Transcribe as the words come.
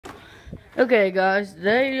Okay guys,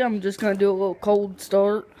 today I'm just going to do a little cold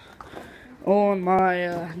start on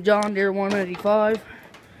my John Deere 185,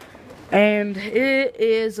 and it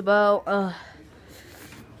is about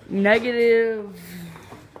negative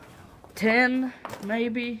 10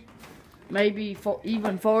 maybe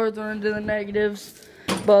even farther into the negatives,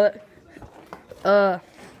 but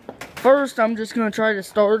first I'm just going to try to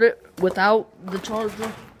start it without the charger.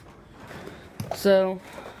 So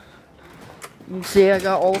you see I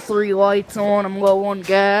got all three lights on, I'm low on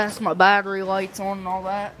gas, my battery light's on and all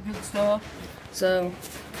that good stuff. So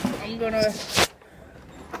I'm gonna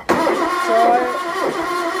try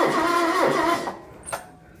it.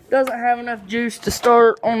 Doesn't have enough juice to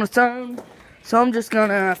start on its own, so I'm just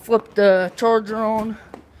gonna flip the charger on,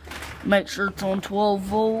 make sure it's on 12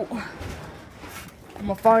 volt. I'm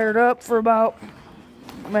gonna fire it up for about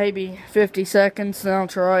maybe 50 seconds, then I'll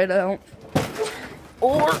try it out.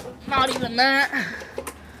 Or not even that.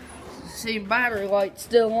 See, battery light's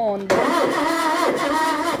still on, but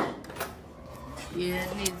yeah,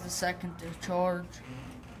 it needs a second to charge.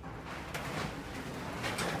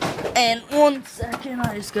 And 1 second,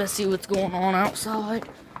 I just gotta see what's going on outside.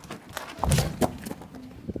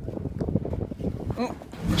 Oh,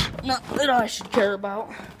 nothing that I should care about.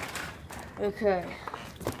 Okay.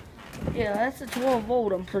 Yeah, that's a 12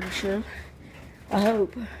 volt, I'm pretty sure. I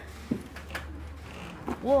hope.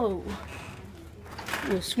 Whoa. I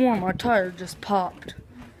could have sworn my tire just popped.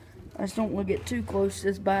 I just don't want to get too close to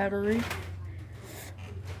this battery.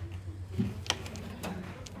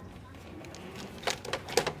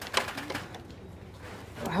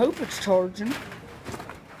 I hope it's charging.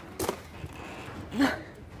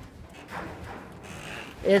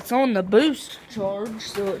 It's on the boost charge,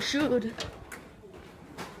 so it should.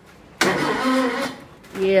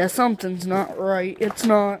 Yeah, something's not right. It's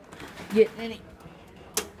not getting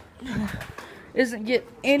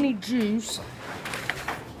any juice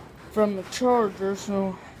from the charger,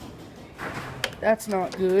 so that's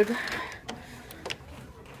not good.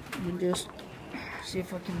 Let me just see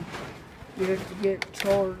if I can get it to get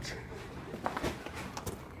charged.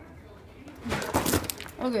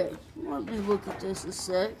 Okay, let me look at this a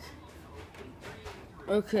sec.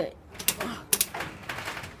 Okay,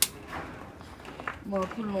 I'm gonna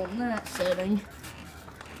put it on that setting,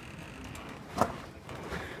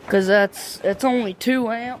 because it's only 2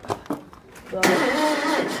 amp, but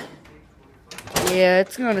yeah,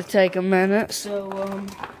 it's gonna take a minute, so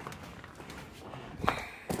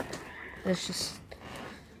it's just,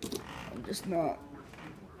 I'm just not,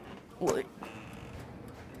 wait.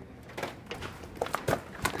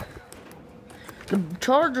 The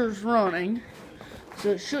charger's running, so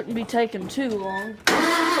it shouldn't be taking too long.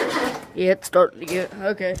 Yeah, it's starting to get,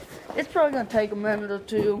 okay. It's probably gonna take a minute or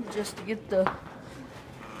two just to get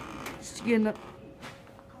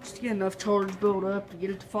enough charge built up to get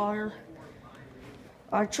it to fire.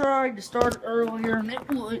 I tried to start it earlier and it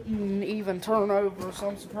wouldn't even turn over, so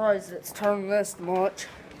I'm surprised that it's turned this much.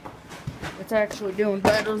 It's actually doing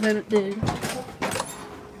better than it did. So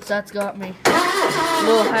that's got me a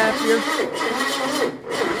little happier.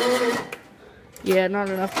 Yeah, not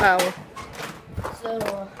enough power.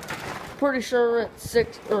 So pretty sure it's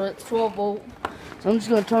 12 volt. So I'm just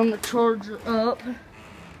gonna turn the charger up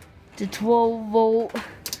to 12 volt.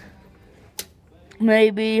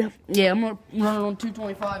 Maybe, yeah, I'm gonna run it on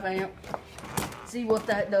 225 amp. See what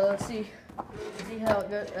that does. See how it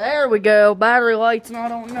goes. There we go. Battery light's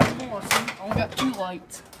not on no more. See, I only got 2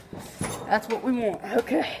 lights. That's what we want.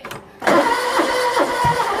 Okay.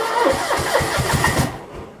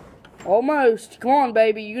 Almost. Come on,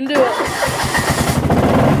 baby. You can do it.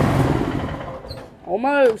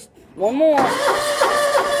 Almost. One more.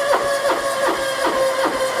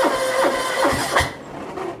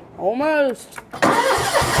 Almost.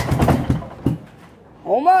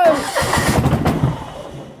 Almost.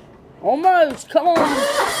 Almost. Come on.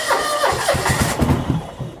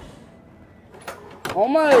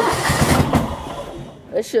 Almost.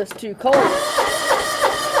 It's just too cold. Don't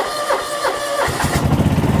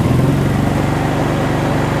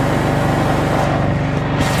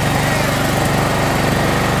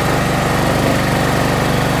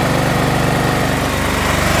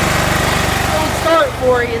start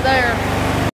for you there.